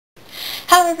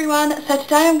Hello everyone, so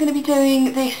today I'm going to be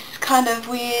doing this kind of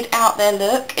weird out there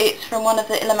look. It's from one of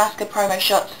the Illamasqua promo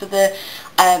shots for the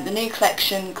new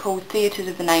collection called Theatres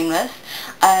of the Nameless.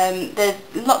 There's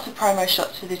lots of promo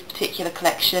shots for this particular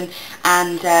collection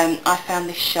and I found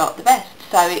this shot the best.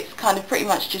 So it's kind of pretty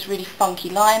much just really funky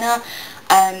liner.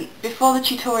 Before the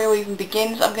tutorial even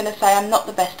begins, I'm going to say I'm not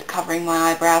the best at covering my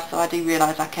eyebrows, so I do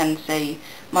realise I can see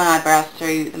my eyebrows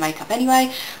through the makeup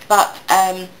anyway, but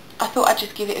I thought I'd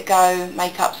just give it a go.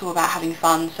 Makeup's all about having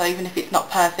fun, so even if it's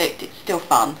not perfect, it's still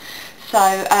fun. So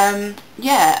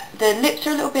yeah, the lips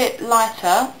are a little bit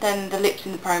lighter than the lips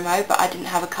in the promo, but I didn't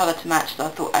have a colour to match, so I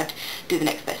thought I'd do the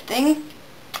next best thing.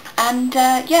 And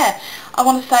yeah, I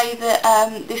want to say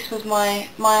that this was my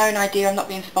own idea. I'm not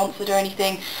being sponsored or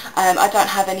anything. I don't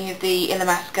have any of the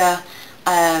Illamasqua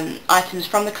items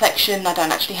from the collection. I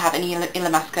don't actually have any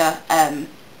Illamasqua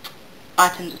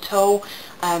items at all,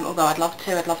 although I'd love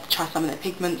to try some of their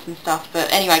pigments and stuff,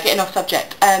 but anyway, getting off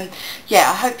subject. Yeah,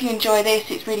 I hope you enjoy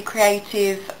this. It's really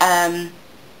creative. I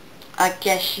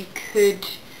guess you could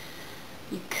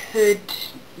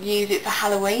use it for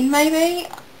Halloween maybe.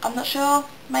 I'm not sure.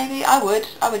 Maybe I would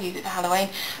use it for Halloween,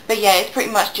 but yeah, it's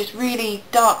pretty much just really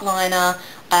dark liner,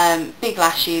 big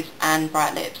lashes and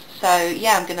bright lips. So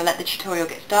yeah, I'm going to let the tutorial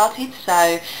get started.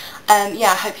 So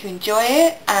yeah, I hope you enjoy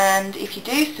it, and if you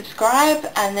do, subscribe,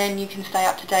 and then you can stay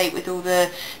up to date with all the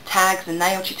tags and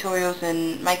nail tutorials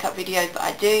and makeup videos that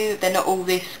I do. They're not all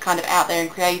this kind of out there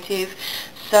and creative.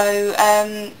 So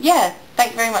yeah,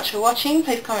 thank you very much for watching.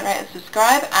 Please comment, rate and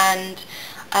subscribe, and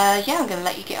yeah, I'm going to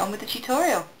let you get on with the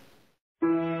tutorial.